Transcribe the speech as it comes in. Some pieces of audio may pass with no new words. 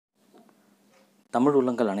தமிழ்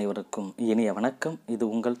உள்ளங்கள் அனைவருக்கும் இனிய வணக்கம். இது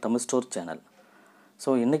உங்கள் தமிழ் ஸ்டோர் சேனல். ஸோ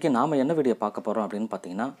இன்றைக்கி நாம் என்ன வீடியோ பார்க்க போகிறோம் அப்படின்னு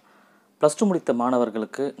பார்த்தீங்கன்னா, +2 முடித்த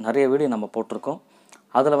மாணவர்களுக்கு நிறைய வீடியோ நம்ம போட்டிருக்கோம்.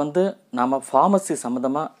 அதில் நாம் ஃபார்மசி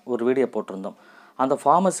சம்மந்தமாக ஒரு வீடியோ போட்டிருந்தோம். அந்த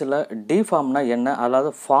ஃபார்மசியில் d.pharmனா என்ன,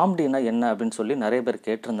 அதாவது Pharm Dனா என்ன அப்படின்னு சொல்லி நிறைய பேர்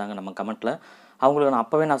கேட்டிருந்தாங்க நம்ம கமெண்ட்டில். அவங்களுக்கு நான்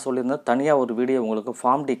அப்போவே சொல்லியிருந்தேன், தனியாக ஒரு வீடியோ உங்களுக்கு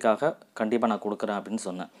Pharm Dக்காக கண்டிப்பாக நான் கொடுக்குறேன் அப்படின்னு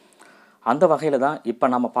சொன்னேன். அந்த வகையில் தான் இப்போ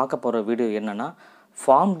நம்ம பார்க்க போகிற வீடியோ என்னென்னா,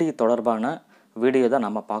 Pharm D தொடர்பான வீடியோ தான்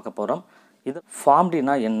நம்ம பார்க்க போகிறோம். இது Pharm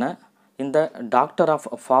Dனா என்ன, இந்த டாக்டர் ஆஃப்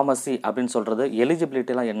ஃபார்மசி அப்படின்னு சொல்கிறது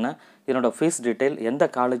எலிஜிபிலிட்டிலாம் என்ன, இதனோட ஃபீஸ் டீட்டெயில், எந்த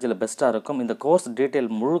காலேஜில் பெஸ்ட்டாக இருக்கும், இந்த கோர்ஸ் டீட்டெயில்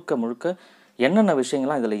முழுக்க என்னென்ன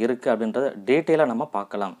விஷயங்கள்லாம் இதில் இருக்குது அப்படின்றத டீட்டெயிலாக நம்ம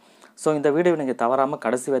பார்க்கலாம். ஸோ இந்த வீடியோ நீங்கள் தவறாமல்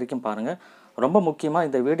கடைசி வரைக்கும் பாருங்கள். ரொம்ப முக்கியமாக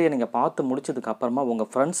இந்த வீடியோ நீங்கள் பார்த்து முடிச்சதுக்கு அப்புறமா உங்கள்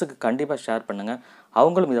ஃப்ரெண்ட்ஸுக்கு கண்டிப்பாக ஷேர் பண்ணுங்கள்.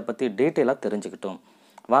 அவங்களும் இதை பற்றி டீட்டெயிலாக தெரிஞ்சுக்கிட்டோம்.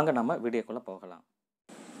 வாங்க நம்ம வீடியோக்குள்ளே போகலாம்.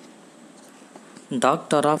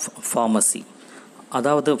 டாக்டர் ஆஃப் ஃபார்மசி,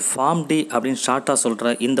 அதாவது Pharm D அப்படின்னு ஷார்ட்டாக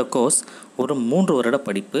சொல்கிற இந்த கோர்ஸ் ஒரு 3 வருட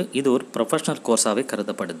படிப்பு. இது ஒரு ப்ரொஃபஷ்னல் கோர்ஸாகவே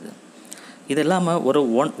கருதப்படுது. இது இல்லாமல் ஒரு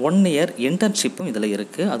ஒன் இயர் இன்டர்ன்ஷிப்பும் இதில்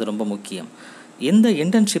இருக்குது. அது ரொம்ப முக்கியம். இந்த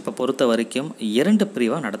இன்டர்ன்ஷிப்பை பொறுத்த வரைக்கும் 2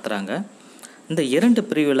 பிரிவாக நடத்துகிறாங்க. இந்த 2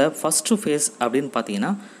 பிரிவில் ஃபஸ்ட்டு ஃபேஸ் அப்படின்னு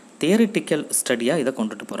பார்த்தீங்கன்னா தியரிட்டிக்கல் ஸ்டடியாக இதை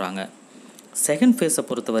கொண்டுட்டு போகிறாங்க. செகண்ட் ஃபேஸை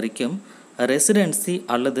பொறுத்த வரைக்கும் ரெசிடென்சி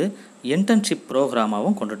அல்லது இன்டர்ன்ஷிப்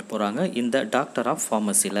ப்ரோக்ராமாகவும் கொண்டுட்டு போகிறாங்க இந்த டாக்டர் ஆஃப்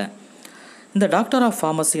ஃபார்மசியில். இந்த டாக்டர் ஆஃப்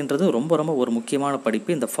ஃபார்மசின்றது ரொம்ப ஒரு முக்கியமான படிப்பு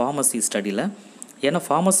இந்த ஃபார்மசி ஸ்டடியில். ஏன்னா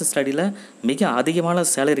ஃபார்மசி ஸ்டடியில் மிக அதிகமான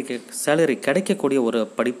சேலரி கிடைக்கக்கூடிய ஒரு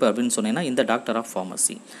படிப்பு அப்படின்னு சொன்னீங்கன்னா இந்த டாக்டர் ஆஃப்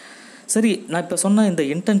ஃபார்மசி. சரி, நான் இப்போ சொன்ன இந்த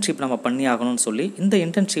இன்டர்ன்ஷிப் நம்ம பண்ணி ஆகணும்னு சொல்லி இந்த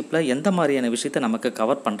இன்டர்ன்ஷிப்பில் எந்த மாதிரியான விஷயத்தை நமக்கு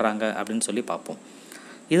கவர் பண்ணுறாங்க அப்படின்னு சொல்லி பார்ப்போம்.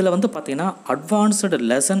 இதில் பார்த்திங்கன்னா அட்வான்ஸ்டு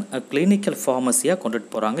லெசன் கிளினிக்கல் ஃபார்மசியாக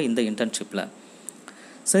கொண்டுட்டு போகிறாங்க இந்த இன்டர்ன்ஷிப்பில்.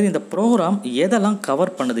 சரி, இந்த ப்ரோக்ராம் எதெல்லாம் கவர்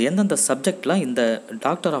பண்ணுது, எந்தெந்த சப்ஜெக்ட்லாம் இந்த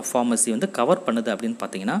டாக்டர் ஆஃப் ஃபார்மசி கவர் பண்ணுது அப்படின்னு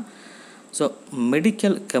பார்த்தீங்கன்னா, ஸோ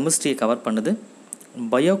மெடிக்கல் கெமிஸ்ட்ரியை கவர் பண்ணுது,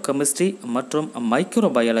 பயோ கெமிஸ்ட்ரி மற்றும்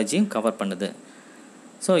மைக்ரோபயாலஜியும் கவர் பண்ணுது.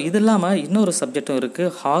 ஸோ இது இல்லாமல் இன்னொரு சப்ஜெக்டும்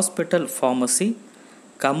இருக்குது, hospital pharmacy,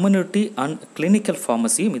 community and clinical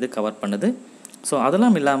ஃபார்மசியும் இது கவர் பண்ணுது. ஸோ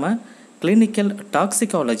அதெல்லாம் இல்லாமல் கிளினிக்கல்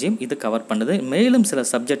டாக்சிகாலஜியும் இது கவர் பண்ணுது. மேலும் சில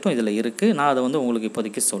சப்ஜெக்டும் இதில் இருக்குது. நான் அதை உங்களுக்கு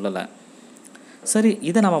இப்போதைக்கு சொல்லலை. சரி,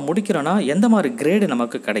 இதை நம்ம முடிக்கிறோன்னா எந்த மாதிரி கிரேடு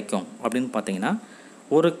நமக்கு கிடைக்கும் அப்படின்னு பார்த்தீங்கன்னா,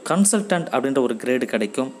 ஒரு கன்சல்டன்ட் அப்படின்ற ஒரு கிரேடு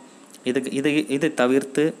கிடைக்கும். இதை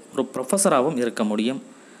தவிர்த்து ஒரு ப்ரொஃபஸராகவும் இருக்க முடியும்.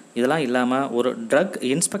 இதெல்லாம் இல்லாமல் ஒரு ட்ரக்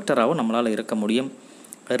இன்ஸ்பெக்டராகவும் நம்மளால் இருக்க முடியும்.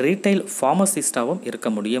 ரீட்டைல் ஃபார்மசிஸ்டாகவும் இருக்க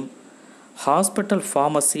முடியும். ஹாஸ்பிட்டல்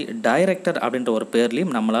ஃபார்மசி டைரக்டர் அப்படின்ற ஒரு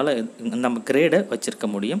பேர்லேயும் நம்மளால் நம்ம கிரேடை வச்சுருக்க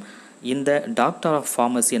முடியும் இந்த டாக்டர் ஆஃப்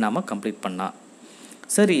ஃபார்மசியை நாம் கம்ப்ளீட் பண்ணால்.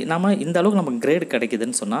 சரி, நம்ம இந்த அளவுக்கு நமக்கு கிரேடு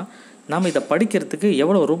கிடைக்குதுன்னு சொன்னால் நாம் இதை படிக்கிறதுக்கு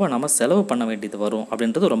எவ்வளோ ரூபாய் நம்ம செலவு பண்ண வேண்டியது வரும்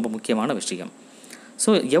அப்படின்றது ரொம்ப முக்கியமான விஷயம். ஸோ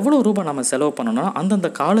எவ்வளோ ரூபாய் நம்ம செலவு பண்ணணும்னா அந்தந்த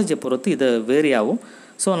காலேஜை பொறுத்து இது வேரி ஆகும்.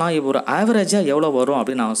 ஸோ நான் ஒரு ஆவரேஜாக எவ்வளோ வரும்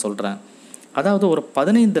அப்படின்னு நான் சொல்கிறேன். அதாவது ஒரு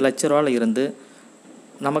 15 லட்ச ரூபாயில் இருந்து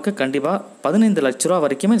நமக்கு கண்டிப்பாக 15 லட்ச ரூபா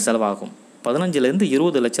வரைக்குமே செலவாகும். 15லேருந்து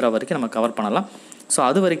 20 லட்ச ரூபா வரைக்கும் நம்ம கவர் பண்ணலாம். ஸோ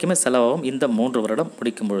அது வரைக்குமே செலவாகும் இந்த 3 வருடம்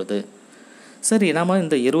முடிக்கும் பொழுது. சரி, நாம்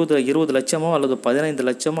இந்த 20 லட்சமோ அல்லது 15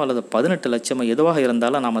 லட்சமோ அல்லது 18 லட்சமோ எதுவாக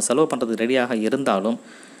இருந்தாலும் நாம் செலவு பண்ணுறது ரெடியாக இருந்தாலும்,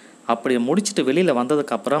 அப்படி முடிச்சுட்டு வெளியில்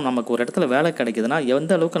வந்ததுக்கப்புறம் நமக்கு ஒரு இடத்துல வேலை கிடைக்குதுன்னா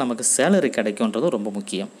எந்த அளவுக்கு நமக்கு சேலரி கிடைக்கும்ன்றது ரொம்ப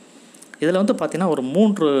முக்கியம். இதில் பார்த்திங்கன்னா ஒரு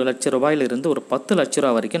 3 லட்ச ரூபாயிலிருந்து ஒரு 10 லட்ச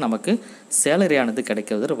ரூபா வரைக்கும் நமக்கு சேலரியானது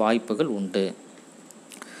கிடைக்கிறது வாய்ப்புகள் உண்டு.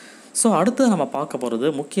 ஸோ அடுத்து நம்ம பார்க்க போகிறது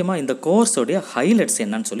முக்கியமாக இந்த கோர்ஸோடைய ஹைலைட்ஸ்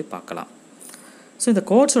என்னன்னு சொல்லி பார்க்கலாம். ஸோ இந்த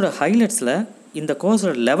கோர்ஸோட ஹைலைட்ஸில் இந்த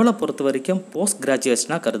கோர்ஸோட லெவலை பொறுத்த வரைக்கும் போஸ்ட்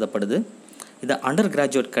கிராஜுவேஷனாக கருதப்படுது. இது அண்டர்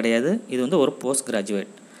கிராஜுவேட் கிடையாது, இது ஒரு போஸ்ட்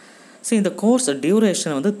கிராஜுவேட். ஸோ இந்த கோர்ஸ்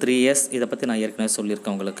டியூரேஷன் 3 இயர்ஸ். இதை பற்றி நான் ஏற்கனவே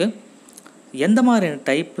சொல்லியிருக்கேன் உங்களுக்கு. எந்த மாதிரியான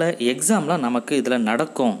டைப்பில் எக்ஸாம்லாம் நமக்கு இதில்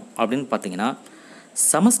நடக்கும் அப்படின்னு பார்த்தீங்கன்னா,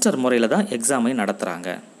 செமஸ்டர் முறையில் தான் எக்ஸாமை நடத்துகிறாங்க.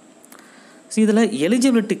 ஸோ இதில்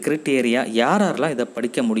எலிஜிபிலிட்டி க்ரைட்டீரியா யாரெல்லாம் இதை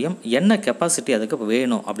படிக்க முடியும், என்ன கெப்பாசிட்டி அதுக்கு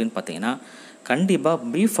வேணும் அப்படின்னு பார்த்தீங்கன்னா, கண்டிப்பாக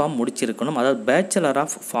b.pharm முடிச்சிருக்கணும். அதாவது பேச்சுலர்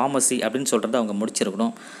ஆஃப் ஃபார்மசி அப்படின்னு சொல்கிறது அவங்க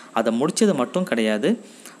முடிச்சிருக்கணும். அதை முடித்தது மட்டும் கிடையாது,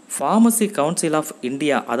 ஃபார்மசி கவுன்சில் ஆஃப்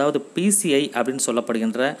இந்தியா அதாவது PCI அப்படின்னு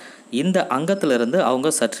சொல்லப்படுகின்ற இந்த அங்கத்திலிருந்து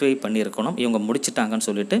அவங்க சர்டிஃபை பண்ணியிருக்கணும் இவங்க முடிச்சிட்டாங்கன்னு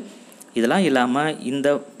சொல்லிட்டு. இதெல்லாம் இல்லாமல் இந்த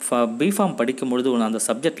b.pharm படிக்கும்பொழுது அந்த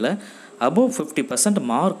சப்ஜெக்டில் அபோவ் 50%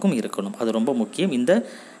 மார்க்கும் இருக்கணும். அது ரொம்ப முக்கியம் இந்த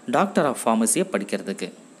டாக்டர் ஆஃப் ஃபார்மசியை படிக்கிறதுக்கு.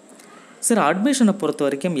 சரி, அட்மிஷனை பொறுத்த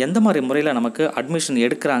வரைக்கும் எந்த மாதிரி முறையில் நமக்கு அட்மிஷன்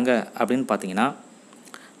எடுக்கிறாங்க அப்படின்னு பார்த்தீங்கன்னா,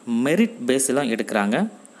 மெரிட் பேஸிலாம் எடுக்கிறாங்க.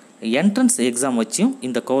 என்ட்ரன்ஸ் எக்ஸாம் வச்சும்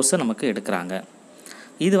இந்த கோர்ஸை நமக்கு எடுக்கிறாங்க.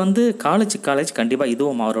 இது காலேஜ் கண்டிப்பாக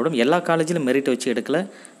இதுவும் மாறுபடும். எல்லா காலேஜிலும் மெரிட் வச்சு எடுக்கலை,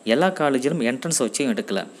 எல்லா காலேஜிலும் என்ட்ரன்ஸ் வச்சும்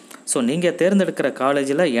எடுக்கலை. ஸோ நீங்கள் தேர்ந்தெடுக்கிற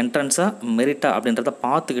காலேஜில் என்ட்ரன்ஸாக மெரிட்டா அப்படின்றத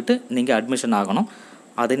பார்த்துக்கிட்டு நீங்கள் அட்மிஷன் ஆகணும்.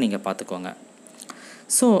 அதை நீங்கள் பார்த்துக்கோங்க.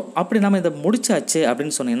 ஸோ அப்படி நம்ம இதை முடிச்சாச்சு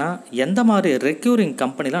அப்படின்னு சொன்னீங்கன்னா எந்த மாதிரி ரெக்யூரிங்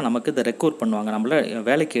கம்பெனிலாம் நமக்கு இதை ரெக்யூர் பண்ணுவாங்க, நம்மள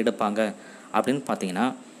வேலைக்கு எடுப்பாங்க அப்படின்னு பார்த்தீங்கன்னா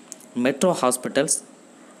metro hospitals,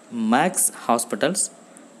 maths hospitals,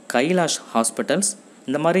 Kailash hospitals,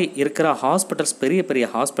 இந்த மாதிரி இருக்கிற ஹாஸ்பிட்டல்ஸ், பெரிய பெரிய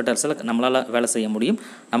ஹாஸ்பிட்டல்ஸில் நம்மளால் வேலை செய்ய முடியும்.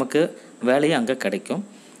 நமக்கு வேலையும் அங்கே கிடைக்கும்.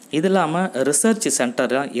 இது இல்லாமல் ரிசர்ச்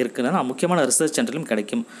சென்டராக இருக்குதுன்னா முக்கியமான ரிசர்ச் சென்டர்லையும்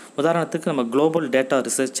கிடைக்கும். உதாரணத்துக்கு நம்ம குளோபல் டேட்டா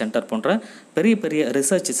ரிசர்ச் சென்டர் போன்ற பெரிய பெரிய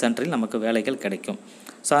ரிசர்ச் சென்டரில் நமக்கு வேலைகள் கிடைக்கும்.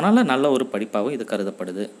 ஸோ அதனால் நல்ல ஒரு படிப்பாகவும் இது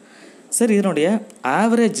கருதப்படுது. சரி, இதனுடைய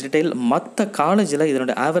ஆவரேஜ் டீட்டெயில் மற்ற காலேஜில்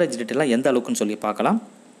இதனுடைய ஆவரேஜ் டீட்டெயிலாம் எந்த அளவுக்குன்னு சொல்லி பார்க்கலாம்.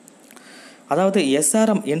 அதாவது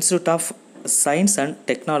SRM institute of science and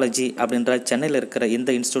technology அப்படின்ற சென்னையில் இருக்கிற இந்த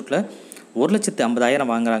இன்ஸ்டியூட்டில் 1,50,000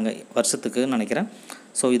 வாங்குறாங்க வருஷத்துக்குன்னு நினைக்கிறேன்.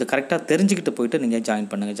 ஸோ இது கரெக்டாக தெரிஞ்சுக்கிட்டு போயிட்டு நீங்கள் ஜாயின்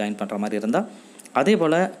பண்ணுற மாதிரி இருந்தால். அதே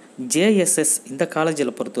போல் ஜேஎஸ்எஸ் இந்த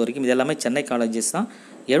காலேஜில் பொறுத்த வரைக்கும் இது எல்லாமே சென்னை காலேஜஸ் தான்,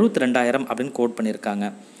 72,000 அப்படின்னு கோட் பண்ணியிருக்காங்க.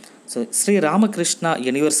 ஸோ ஸ்ரீ ராமகிருஷ்ணா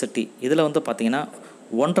யூனிவர்சிட்டி இதில் வந்து பார்த்திங்கன்னா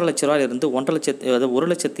 1,50,000 ரூபாயிலிருந்து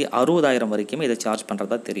 1,60,000 வரைக்குமே இதை சார்ஜ்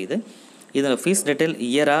பண்ணுறதா தெரியுது. இதில் ஃபீஸ் டீட்டெயில்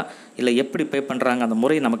இயராக இல்லை எப்படி பே பண்ணுறாங்க அந்த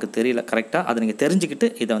முறை நமக்கு தெரியல கரெக்டாக. அதை நீங்கள் தெரிஞ்சுக்கிட்டு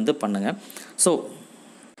இதை வந்து பண்ணுங்கள். ஸோ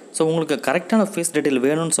உங்களுக்கு கரெக்டான ஃபீஸ் டீட்டெயில்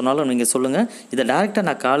வேணும்னு சொன்னாலும் நீங்கள் சொல்லுங்கள். இதை டேரெக்டாக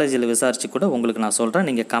நான் காலேஜில் விசாரித்து கூட உங்களுக்கு நான் சொல்கிறேன்.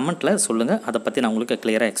 நீங்கள் கமெண்ட்டில் சொல்லுங்கள், அதை பற்றி நான் உங்களுக்கு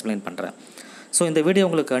கிளியராக எக்ஸ்பிளைன் பண்ணுறேன். ஸோ இந்த வீடியோ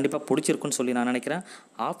உங்களுக்கு கண்டிப்பாக பிடிச்சிருக்குன்னு சொல்லி நான் நினைக்கிறேன்.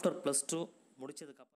 ஆஃப்டர் +2 முடிச்சதுக்கப்புறம்